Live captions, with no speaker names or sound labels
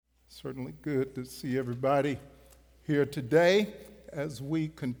Certainly good to see everybody here today as we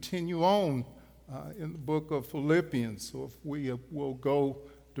continue on in the book of Philippians. So if we will go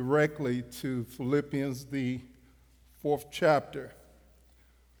directly to Philippians, the 4th chapter.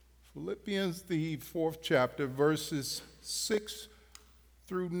 Philippians, the 4th chapter, verses 6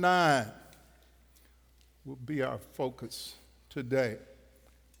 through 9 will be our focus today.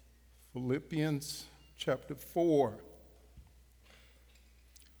 Philippians chapter 4.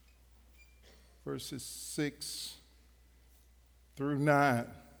 Verses 6 through 9.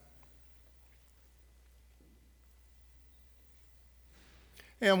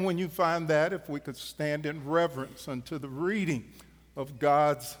 And when you find that, if we could stand in reverence unto the reading of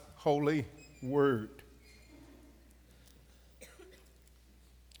God's holy word.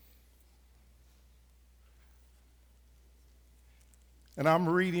 And I'm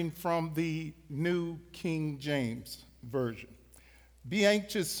reading from the New King James Version. Be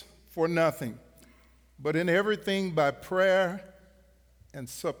anxious for nothing, but in everything by prayer and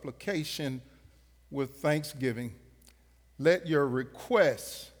supplication with thanksgiving, let your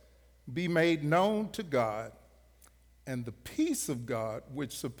requests be made known to God, and the peace of God,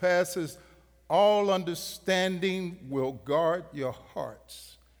 which surpasses all understanding, will guard your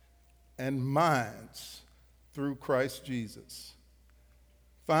hearts and minds through Christ Jesus.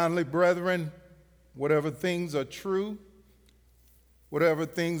 Finally, brethren, whatever things are true, whatever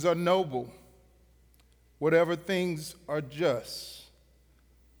things are noble, whatever things are just,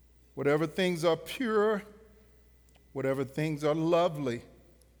 whatever things are pure, whatever things are lovely,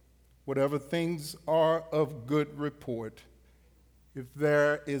 whatever things are of good report, if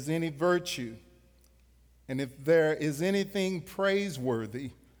there is any virtue, and if there is anything praiseworthy,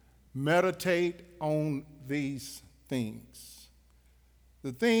 meditate on these things.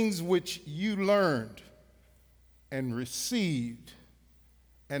 The things which you learned and received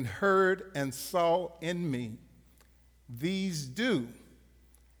and heard and saw in me, these do,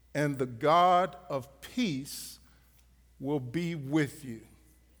 and the God of peace will be with you.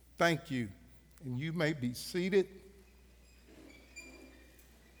 Thank you. And you may be seated.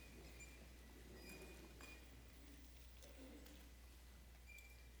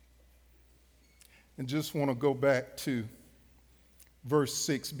 And just want to go back to verse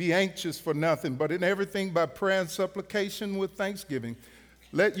 6. Be anxious for nothing, but in everything by prayer and supplication with thanksgiving.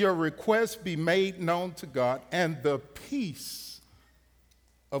 Let your requests be made known to God, and the peace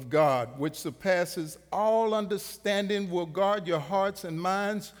of God, which surpasses all understanding, will guard your hearts and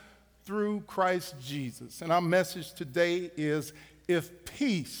minds through Christ Jesus. And our message today is, if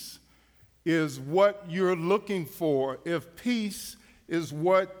peace is what you're looking for, if peace is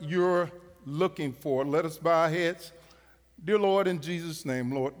what you're looking for, let us bow our heads. Dear Lord, in Jesus'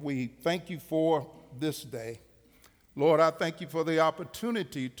 name, Lord, we thank you for this day. Lord, I thank you for the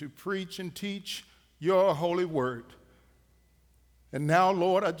opportunity to preach and teach your holy word. And now,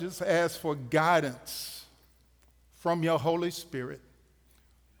 Lord, I just ask for guidance from your Holy Spirit.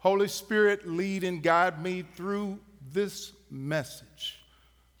 Holy Spirit, lead and guide me through this message.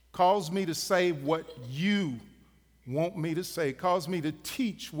 Cause me to say what you want me to say. Cause me to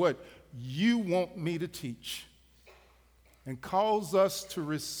teach what you want me to teach. And cause us to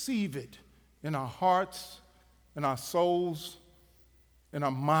receive it in our hearts, in our souls, in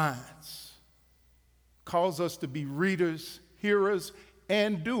our minds. Cause us to be readers, hearers,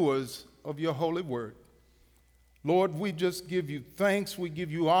 and doers of your holy word. Lord, we just give you thanks, we give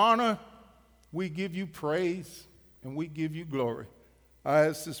you honor, we give you praise, and we give you glory. I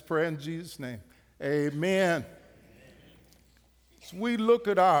ask this prayer in Jesus' name. Amen. As we look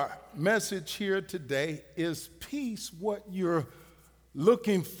at our message here today, is peace what you're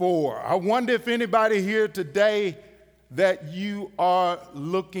looking for? I wonder if anybody here today that you are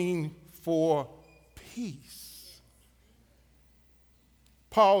looking for peace.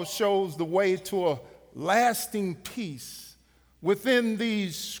 Paul shows the way to a lasting peace within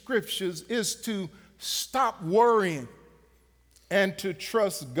these scriptures is to stop worrying and to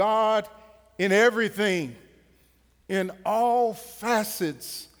trust God in everything, in all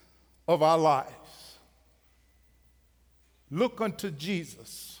facets of our lives. Look unto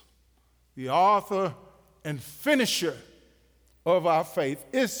Jesus, the author and finisher of our faith.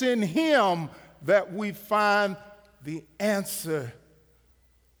 It's in him that we find the answer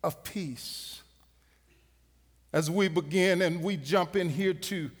of peace. As we begin and we jump in here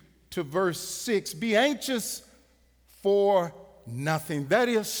to verse 6, be anxious for nothing. That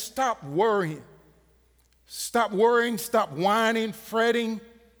is, stop worrying. Stop worrying, stop whining, fretting,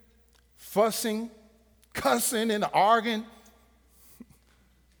 fussing, cussing, and arguing.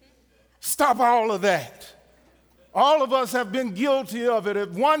 Stop all of that. All of us have been guilty of it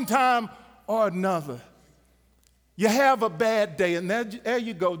at one time or another. You have a bad day, and there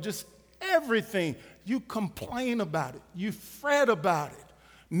you go, just everything. You complain about it. You fret about it.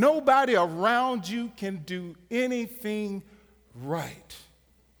 Nobody around you can do anything right.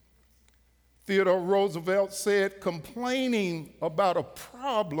 Theodore Roosevelt said, complaining about a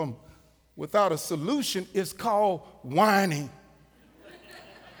problem without a solution is called whining.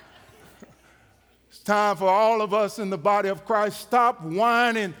 It's time for all of us in the body of Christ, stop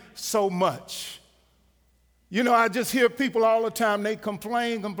whining so much. You know, I just hear people all the time, they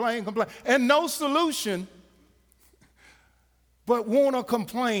complain, and no solution, but want to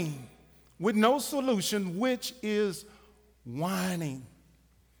complain with no solution, which is whining.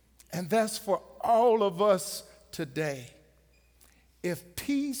 And that's for all of us today. If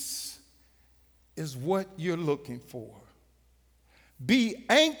peace is what you're looking for, be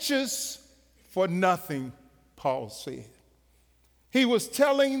anxious for nothing, Paul said. He was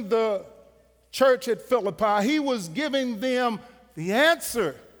telling the church at Philippi, he was giving them the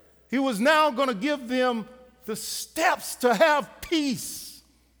answer. He was now going to give them the steps to have peace.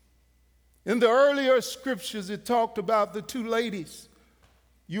 In the earlier scriptures, it talked about the two ladies,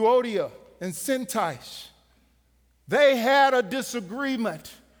 Euodia and Syntyche. They had a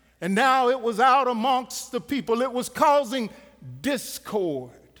disagreement, and now it was out amongst the people. It was causing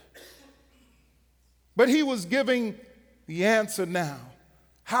discord. But he was giving the answer now.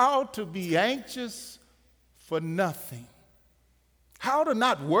 How to be anxious for nothing. How to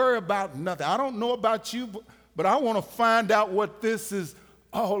not worry about nothing. I don't know about you, but I want to find out what this is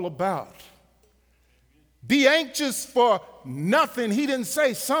all about. Be anxious for nothing. He didn't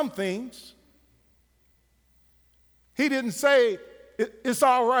say some things. He didn't say it's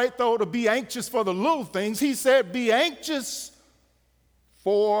all right, though, to be anxious for the little things. He said be anxious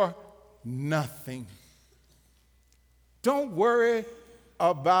for nothing. Don't worry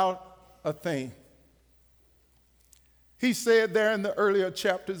about a thing. He said there in the earlier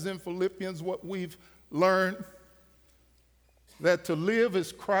chapters in Philippians what we've learned, that to live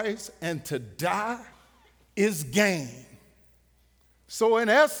is Christ and to die is gain. So in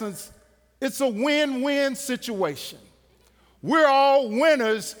essence, it's a win-win situation. We're all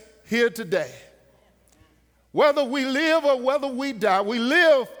winners here today. Whether we live or whether we die, we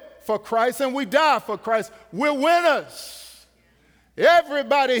live for Christ and we die for Christ. We're winners.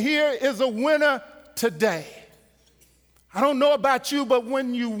 Everybody here is a winner today. I don't know about you, but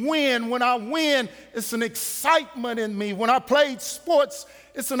when you win, when I win, it's an excitement in me. When I played sports,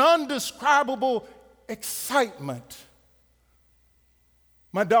 it's an undescribable excitement.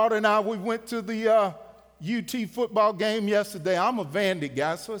 My daughter and I, we went to the UT football game yesterday. I'm a Vandy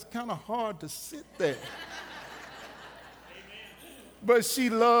guy, so it's kind of hard to sit there. But she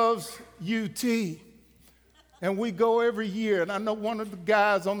loves UT. And we go every year. And I know one of the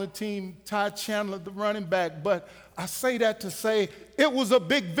guys on the team, Ty Chandler, the running back, but I say that to say it was a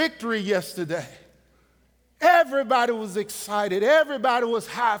big victory yesterday. Everybody was excited. Everybody was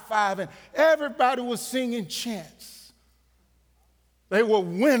high-fiving. Everybody was singing chants. They were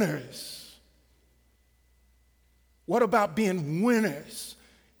winners. What about being winners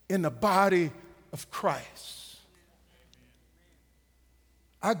in the body of Christ?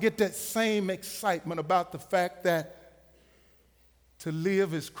 I get that same excitement about the fact that to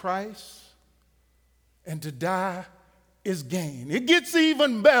live is Christ and to die is gain. It gets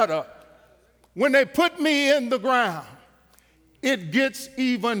even better when they put me in the ground. It gets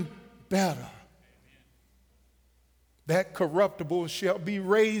even better. That corruptible shall be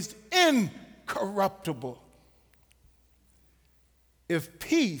raised incorruptible. If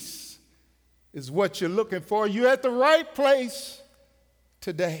peace is what you're looking for, you're at the right place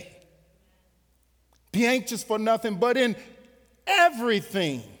today. Be anxious for nothing, but in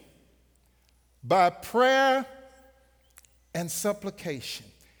everything, by prayer and supplication.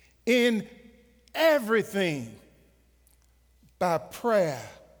 In everything, by prayer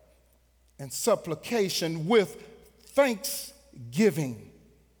and supplication with thanksgiving.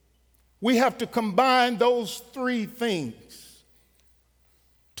 We have to combine those three things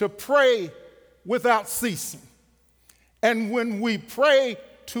to pray without ceasing. And when we pray,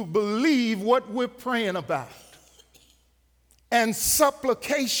 to believe what we're praying about. And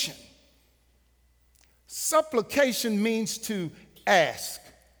supplication. Supplication means to ask,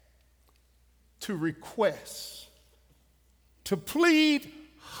 to request, to plead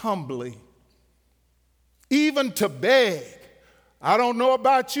humbly, even to beg. I don't know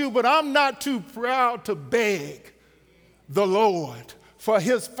about you, but I'm not too proud to beg the Lord for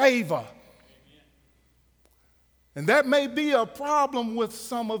his favor. And that may be a problem with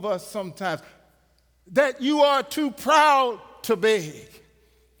some of us sometimes. that you are too proud to beg.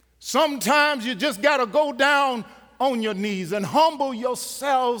 Sometimes you just got to go down on your knees and humble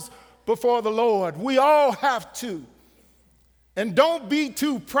yourselves before the Lord. We all have to. And don't be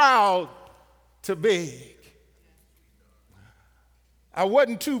too proud to beg. I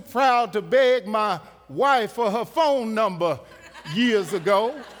wasn't too proud to beg my wife for her phone number years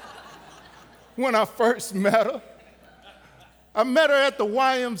ago when I first met her. I met her at the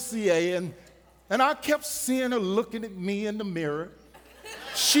YMCA, and I kept seeing her looking at me in the mirror.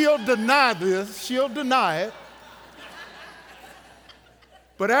 She'll deny this, she'll deny it.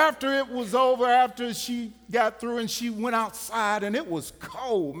 But after it was over, after she got through and she went outside, and it was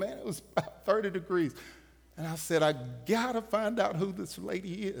cold, man, it was about 30 degrees. And I said, I gotta find out who this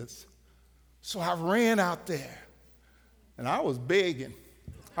lady is. So I ran out there, and I was begging,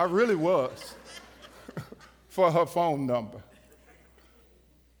 I really was, for her phone number.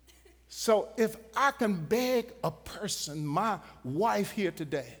 So if I can beg a person, my wife here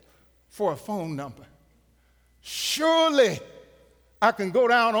today, for a phone number, surely I can go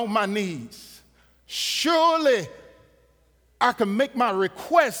down on my knees. Surely I can make my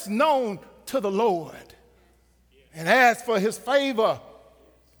request known to the Lord and ask for his favor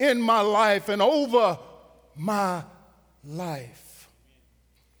in my life and over my life.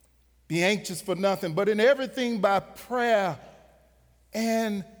 Be anxious for nothing, but in everything by prayer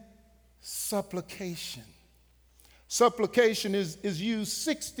and supplication. Supplication is used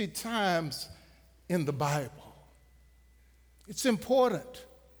 60 times in the Bible. It's important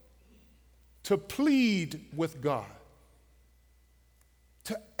to plead with God,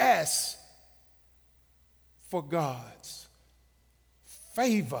 to ask for God's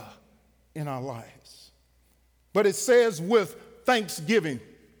favor in our lives. But it says with thanksgiving.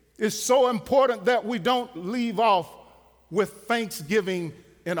 It's so important that we don't leave off with thanksgiving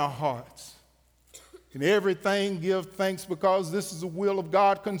in our hearts. In everything, give thanks, because this is the will of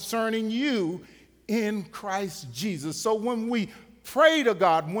God concerning you in Christ Jesus. So when we pray to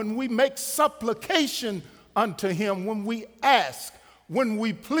God, when we make supplication unto him, when we ask, when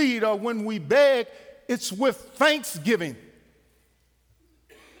we plead, or when we beg, it's with thanksgiving.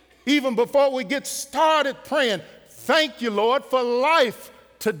 Even before we get started praying, thank you, Lord, for life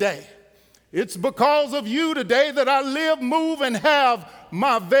today. It's because of you today that I live, move, and have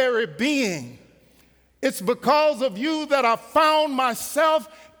my very being. It's because of you that I found myself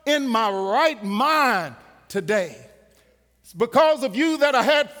in my right mind today. It's because of you that I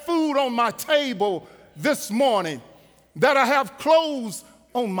had food on my table this morning, that I have clothes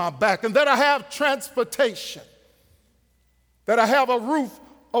on my back, and that I have transportation, that I have a roof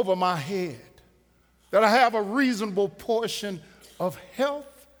over my head, that I have a reasonable portion of health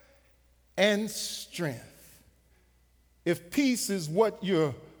and strength. If peace is what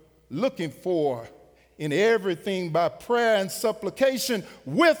you're looking for, in everything by prayer and supplication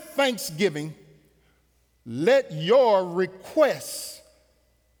with thanksgiving, let your requests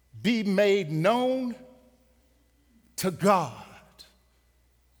be made known to God.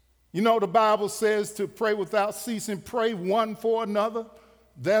 You know, the Bible says to pray without ceasing, pray one for another.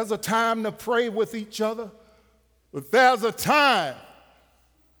 There's a time to pray with each other, but there's a time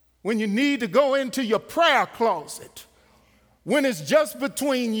when you need to go into your prayer closet, when it's just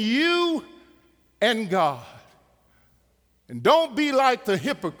between you and God. And don't be like the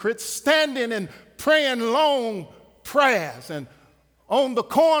hypocrites standing and praying long prayers and on the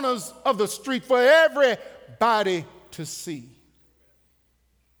corners of the street for everybody to see.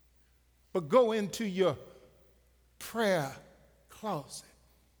 But go into your prayer closet.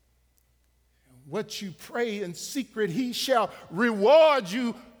 What you pray in secret, he shall reward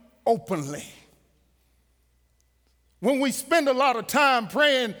you openly. When we spend a lot of time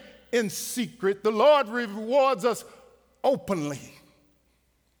praying in secret, the Lord rewards us openly.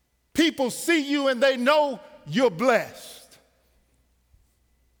 People see you and they know you're blessed.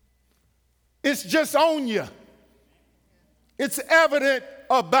 It's just on you. It's evident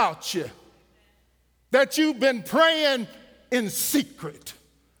about you that you've been praying in secret,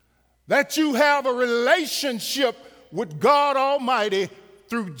 that you have a relationship with God Almighty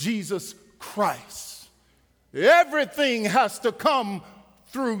through Jesus Christ. Everything has to come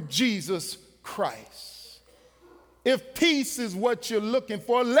through Jesus Christ. If peace is what you're looking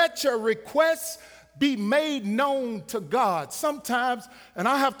for, let your requests be made known to God. Sometimes, and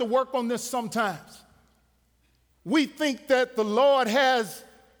I have to work on this sometimes, we think that the Lord has,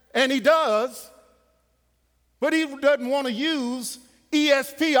 and he does, but he doesn't want to use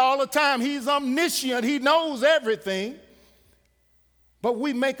ESP all the time. He's omniscient. He knows everything. But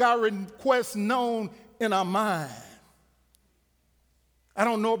we make our requests known in our mind. I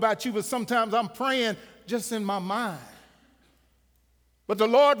don't know about you, but sometimes I'm praying just in my mind. But the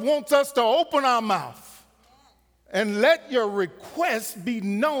Lord wants us to open our mouth and let your requests be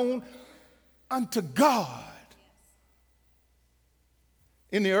known unto God.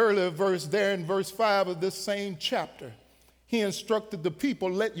 In the earlier verse there in verse 5 of this same chapter, he instructed the people,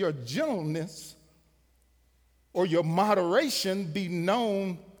 let your gentleness or your moderation be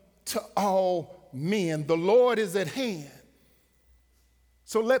known to all men. The Lord is at hand.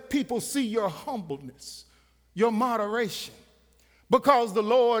 So let people see your humbleness, your moderation, because the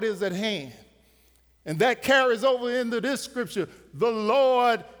Lord is at hand. And that carries over into this scripture. The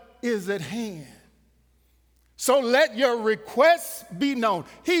Lord is at hand. So let your requests be known.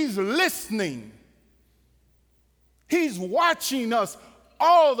 He's listening. He's watching us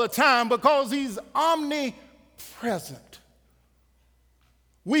all the time because he's omnipresent.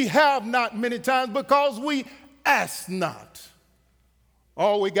 We have not many times because we ask not.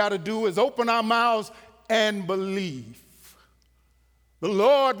 All we got to do is open our mouths and believe. The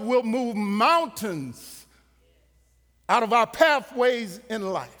Lord will move mountains out of our pathways in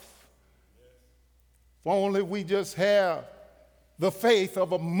life. If only we just have the faith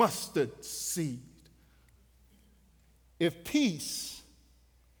of a mustard seed. If peace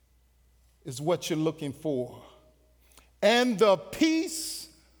is what you're looking for, and the peace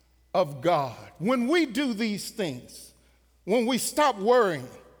of God, when we do these things, when we stop worrying,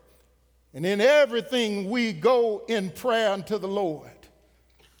 and in everything we go in prayer unto the Lord,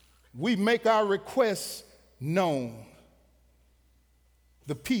 we make our requests known.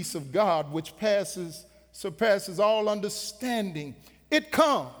 The peace of God, which surpasses all understanding, it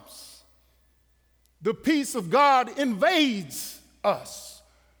comes. The peace of God invades us.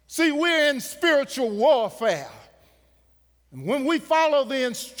 See, we're in spiritual warfare. And when we follow the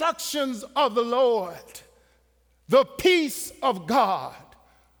instructions of the Lord, the peace of God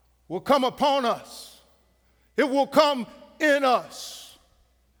will come upon us. It will come in us.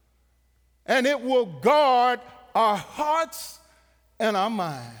 And it will guard our hearts and our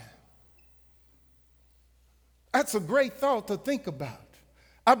mind. That's a great thought to think about.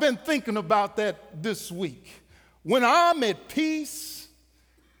 I've been thinking about that this week. When I'm at peace,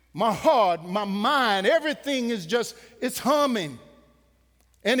 my heart, my mind, everything is it's humming.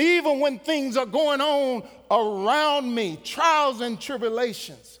 And even when things are going on around me, trials and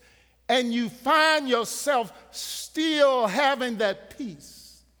tribulations, and you find yourself still having that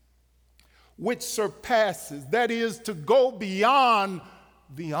peace, which surpasses, that is, to go beyond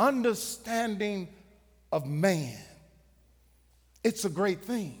the understanding of man. It's a great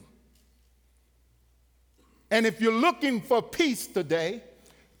thing. And if you're looking for peace today,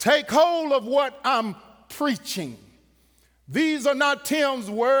 take hold of what I'm preaching. These are not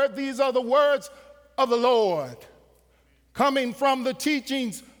Tim's words, these are the words of the Lord, coming from the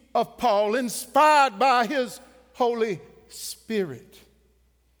teachings of Paul, inspired by his Holy Spirit.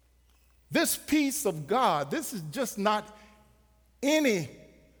 This peace of God, this is just not any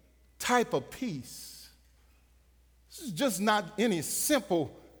type of peace. This is just not any simple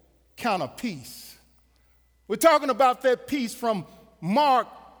kind of peace. We're talking about that peace from Mark,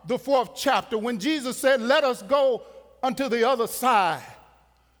 the 4th chapter, when Jesus said, let us go unto the other side.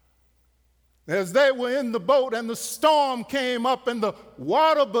 As they were in the boat and the storm came up and the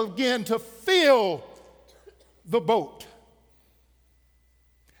water began to fill the boat.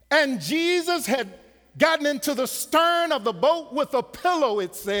 And Jesus had gotten into the stern of the boat with a pillow,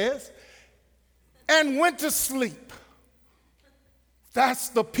 it says, and went to sleep. That's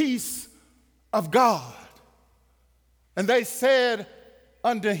the peace of God. And they said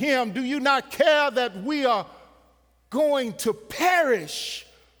unto him, do you not care that we are going to perish?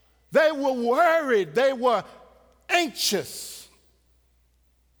 They were worried. They were anxious.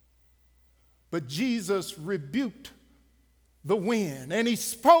 But Jesus rebuked the wind, and he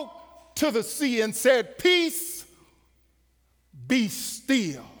spoke to the sea and said, peace, be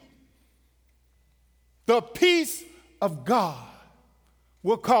still. The peace of God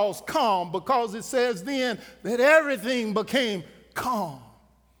will cause calm, because it says then that everything became calm.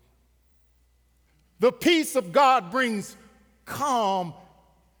 The peace of God brings calm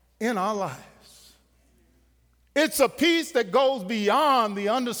in our lives. It's a peace that goes beyond the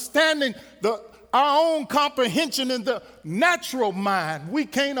understanding, our own comprehension in the natural mind. We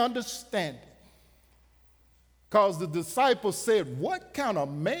can't understand it. Because the disciples said, what kind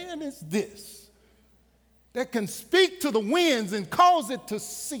of man is this that can speak to the winds and cause it to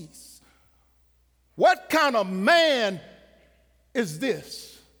cease? What kind of man is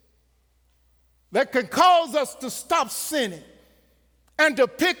this that can cause us to stop sinning and to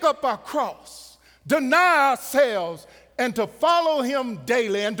pick up our cross, deny ourselves, and to follow him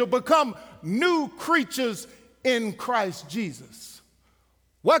daily and to become new creatures in Christ Jesus.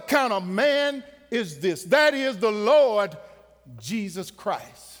 What kind of man is this? That is the Lord Jesus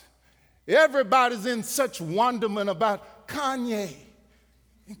Christ. Everybody's in such wonderment about Kanye.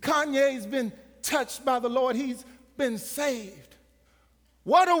 And Kanye's been touched by the Lord. He's been saved.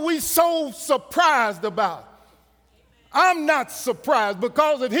 What are we so surprised about? I'm not surprised,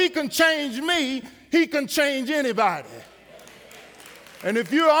 because if he can change me, he can change anybody. And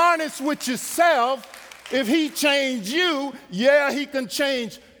if you're honest with yourself, if he changed you, yeah, he can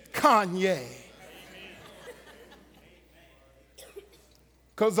change Kanye.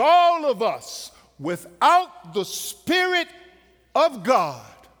 Because all of us, without the Spirit of God,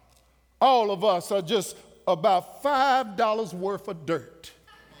 all of us are just about $5 worth of dirt.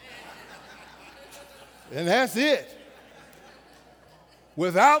 And that's it.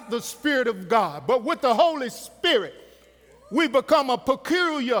 Without the Spirit of God. But with the Holy Spirit, we become a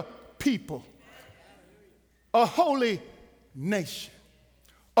peculiar people, a holy nation,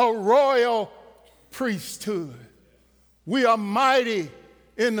 a royal priesthood. We are mighty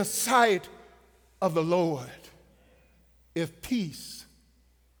in the sight of the Lord. If peace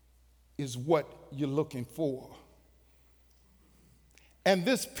is what you're looking for. And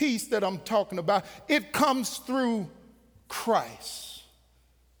this peace that I'm talking about, it comes through Christ.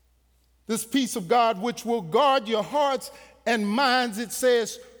 This peace of God which will guard your hearts and minds, it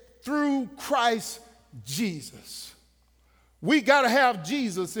says, through Christ Jesus. We got to have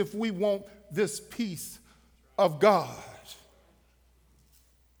Jesus if we want this peace of God.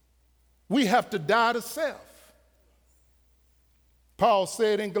 We have to die to self. Paul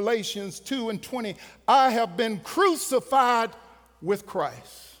said in Galatians 2:20, I have been crucified with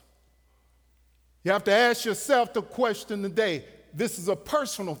Christ. You have to ask yourself the question today. This is a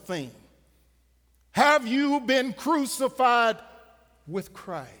personal thing. Have you been crucified with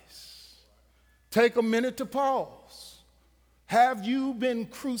Christ? Take a minute to pause. Have you been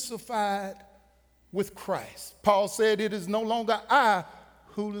crucified with Christ? Paul said, it is no longer I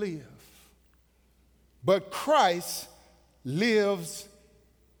who live, but Christ lives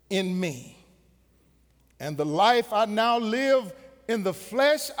in me. And the life I now live in the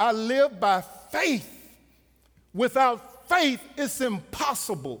flesh, I live by faith. Without faith, it's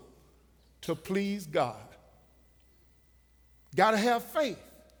impossible to please God. Got to have faith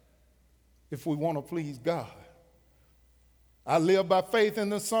if we want to please God. I live by faith in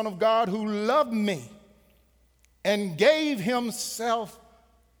the Son of God who loved me and gave himself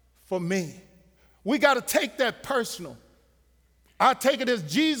for me. We got to take that personal. I take it as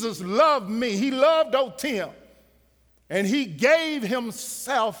Jesus loved me. He loved old Tim, and he gave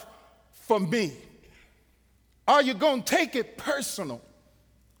himself for me. Are you going to take it personal?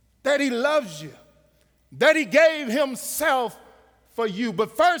 That he loves you, that he gave himself for you.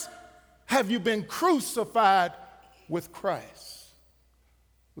 But first, have you been crucified with Christ?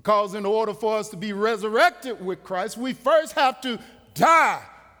 Because in order for us to be resurrected with Christ, we first have to die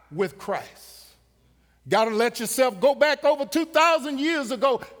with Christ. Got to let yourself go back over 2,000 years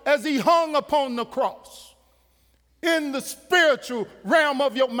ago as he hung upon the cross. In the spiritual realm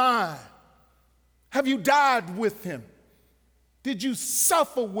of your mind, have you died with him? Did you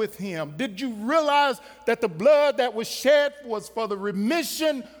suffer with him? Did you realize that the blood that was shed was for the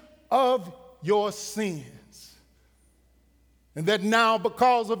remission of your sins? And that now,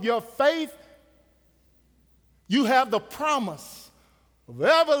 because of your faith, you have the promise of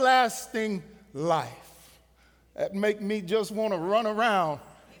everlasting life. That make me just want to run around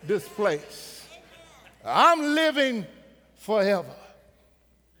this place. I'm living forever.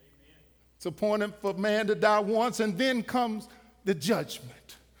 It's appointed for man to die once, and then comes the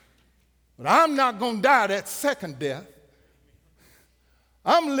judgment. But I'm not going to die that second death.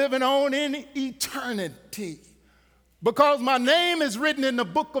 I'm living on in eternity because my name is written in the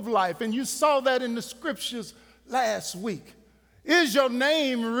book of life, and you saw that in the scriptures last week. Is your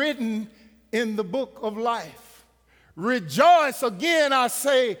name written in the book of life? Rejoice, again I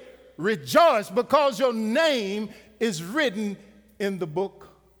say rejoice, because your name is written in the book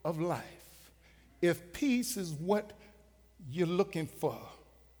of life. If peace is what you're looking for,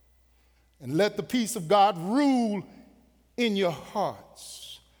 and let the peace of God rule in your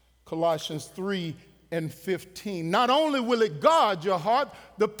hearts. Colossians 3:15. Not only will it guard your heart,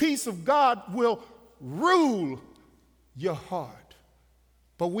 the peace of God will rule your heart.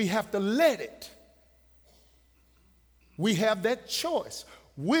 But we have to let it. We have that choice.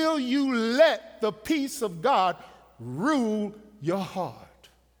 Will you let the peace of God rule your heart?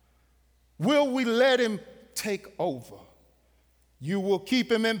 Will we let him take over? You will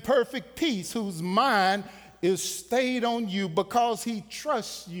keep him in perfect peace, whose mind is stayed on you because he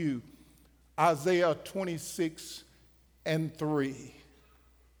trusts you. Isaiah 26:3.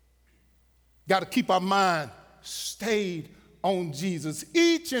 Got to keep our mind stayed on Jesus.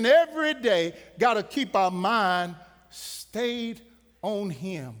 Each and every day, got to keep our mind stayed on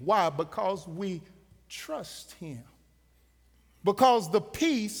him. Why? Because we trust him. Because the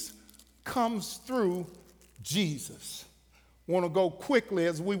peace comes through Jesus. I want to go quickly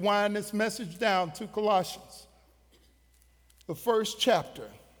as we wind this message down to Colossians, the first chapter.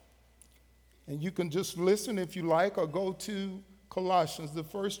 And you can just listen if you like, or go to Colossians, the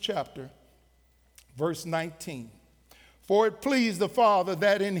first chapter, verse 19. For it pleased the Father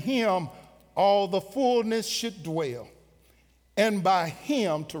that in him all the fullness should dwell, and by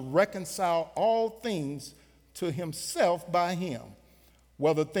him to reconcile all things to himself by him,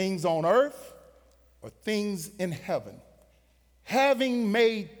 whether things on earth or things in heaven, having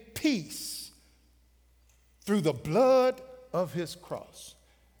made peace through the blood of his cross.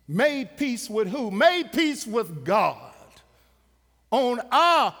 Made peace with who? Made peace with God on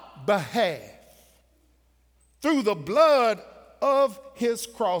our behalf through the blood of his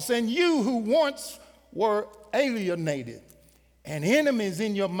cross. And you who once were alienated and enemies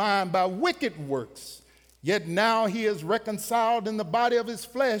in your mind by wicked works, yet now he is reconciled in the body of his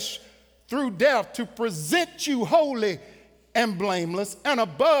flesh through death to present you holy and blameless and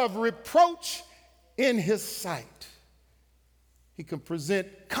above reproach in his sight. He can present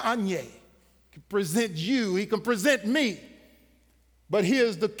Kanye, he can present you, he can present me. But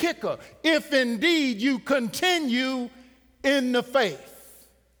here's the kicker: if indeed you continue in the faith,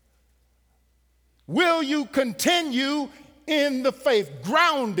 will you continue in the faith,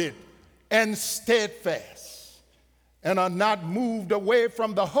 grounded and steadfast, and are not moved away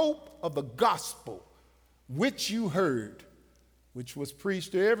from the hope of the gospel which you heard, which was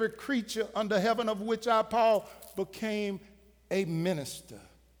preached to every creature under heaven, of which I, Paul, became a minister?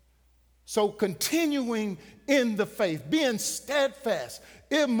 So continuing in the faith, being steadfast,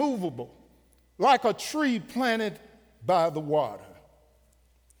 immovable, like a tree planted by the water.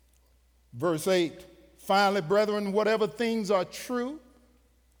 Verse 8, finally, brethren, whatever things are true,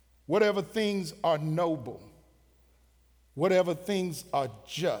 whatever things are noble, whatever things are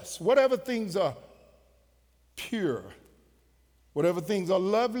just, whatever things are pure, whatever things are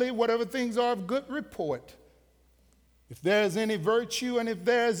lovely, whatever things are of good report, if there is any virtue and if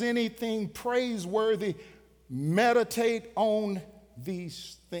there is anything praiseworthy, meditate on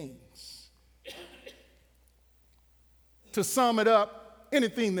these things. To sum it up,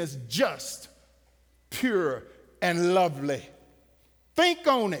 anything that's just, pure, and lovely. Think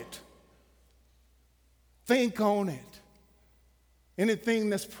on it. Think on it. Anything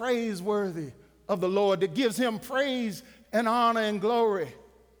that's praiseworthy of the Lord, that gives him praise and honor and glory,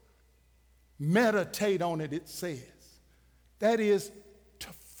 meditate on it, it says. That is to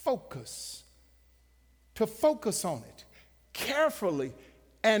focus on it carefully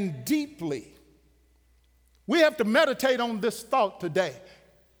and deeply. We have to meditate on this thought today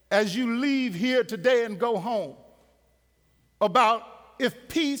as you leave here today and go home, about if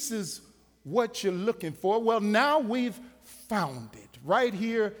peace is what you're looking for. Well, now we've found it right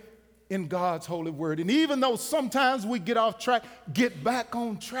here in God's holy word. And even though sometimes we get off track, get back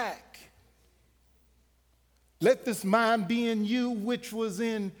on track. Let this mind be in you, which was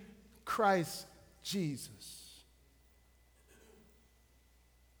in Christ Jesus.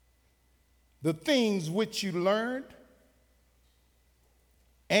 The things which you learned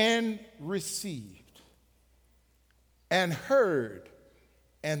and received and heard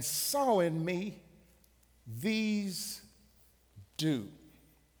and saw in me, these do.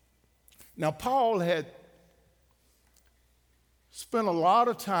 Now, Paul had spent a lot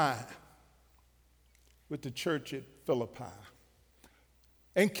of time with the church at Philippi.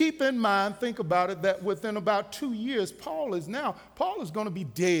 And keep in mind, think about it, that within about 2 years, Paul is going to be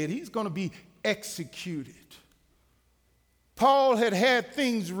dead. He's going to be executed. Paul had had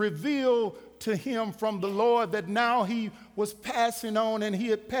things revealed to him from the Lord that now he was passing on, and he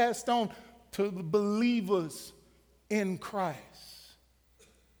had passed on to the believers in Christ.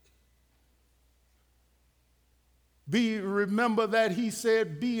 Remember that he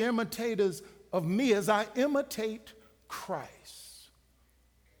said, be imitators of me as I imitate Christ.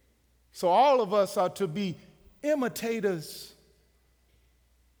 So all of us are to be imitators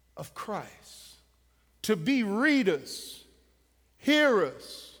of Christ, to be readers,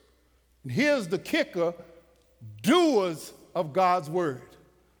 hearers, and here's the kicker, doers of God's word.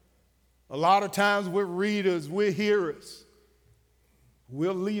 A lot of times we're readers, we're hearers.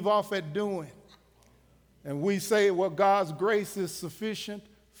 We'll leave off at doing. And we say, well, God's grace is sufficient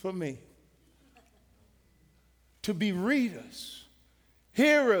for me. to be readers,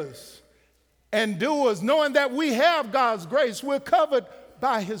 hearers, and doers, knowing that we have God's grace. We're covered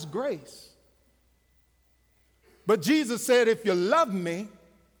by his grace. But Jesus said, if you love me,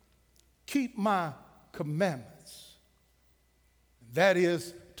 keep my commandments. That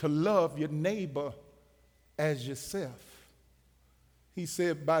is to love your neighbor as yourself. He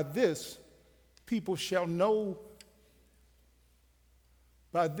said, by this people shall know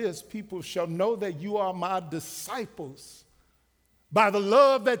that you are my disciples, by the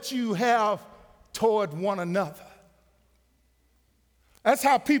love that you have toward one another. That's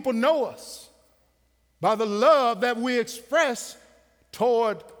how people know us, by the love that we express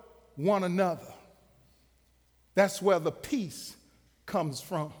toward one another. That's where the peace comes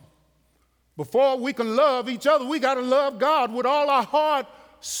from. Before we can love each other, we got to love God with all our heart,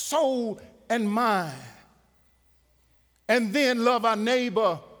 soul, and mind. And then love our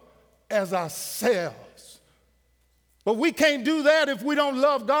neighbor as ourselves. But we can't do that if we don't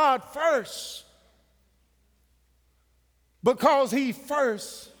love God first. Because he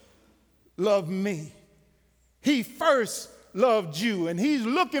first loved me. He first loved you, and he's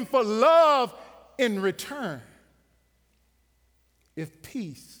looking for love in return. If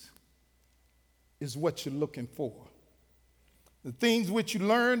peace is what you're looking for, the things which you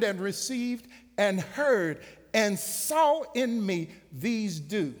learned and received and heard and saw in me, these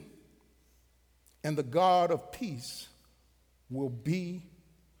do, and the God of peace will be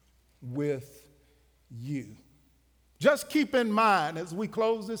with you. Just keep in mind as we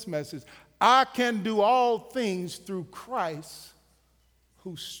close this message, I can do all things through Christ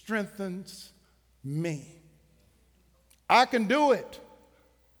who strengthens me. I can do it.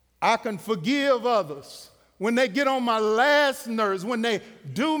 I can forgive others when they get on my last nerves, when they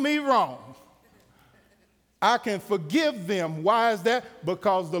do me wrong. I can forgive them. Why is that?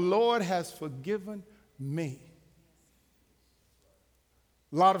 Because the Lord has forgiven me.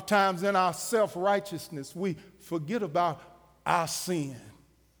 A lot of times in our self-righteousness, we forget about our sin.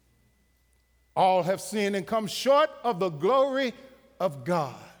 All have sinned and come short of the glory of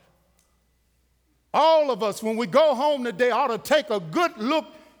God. All of us, when we go home today, ought to take a good look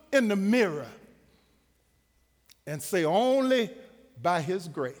in the mirror and say, only by his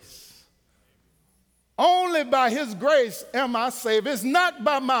grace. Only by his grace am I saved. It's not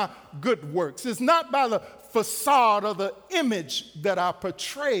by my good works. It's not by the facade or the image that I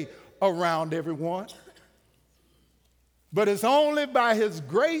portray around everyone. But it's only by his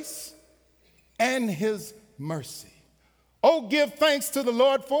grace and his mercy. Oh, give thanks to the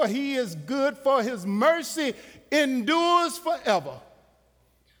Lord, for he is good, for his mercy endures forever.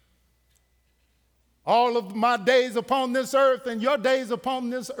 All of my days upon this earth and your days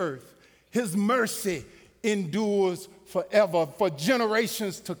upon this earth, his mercy endures forever for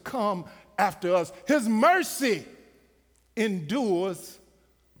generations to come after us. His mercy endures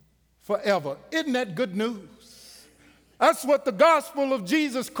forever. Isn't that good news? That's what the gospel of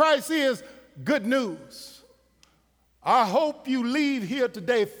Jesus Christ is, good news. I hope you leave here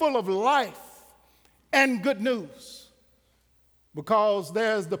today full of life and good news, because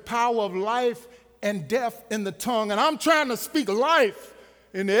there's the power of life and death in the tongue. And I'm trying to speak life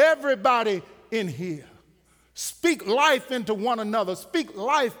into everybody in here. Speak life into one another. Speak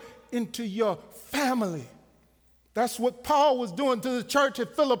life into your family. That's what Paul was doing to the church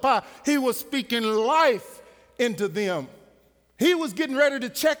at Philippi. He was speaking life into them. He was getting ready to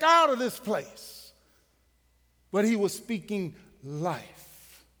check out of this place, but he was speaking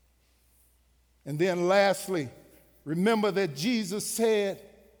life. And then lastly, remember that Jesus said,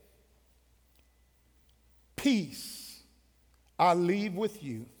 peace I leave with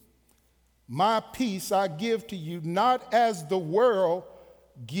you. My peace I give to you, not as the world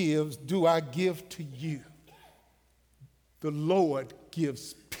gives, do I give to you. The Lord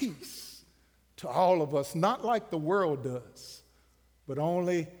gives peace to all of us, not like the world does, but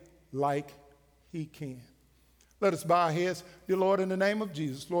only like he can. Let us bow our heads. Dear Lord, in the name of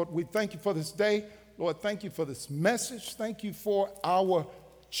Jesus, Lord, we thank you for this day. Lord, thank you for this message. Thank you for our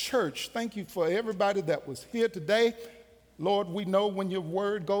church. Thank you for everybody that was here today. Lord, we know when your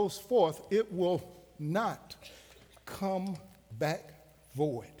word goes forth, it will not come back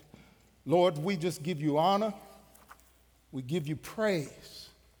void. Lord, we just give you honor. We give you praise.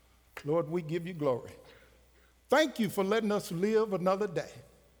 Lord, we give you glory. Thank you for letting us live another day.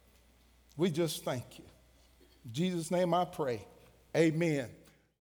 We just thank you. In Jesus' name I pray. Amen.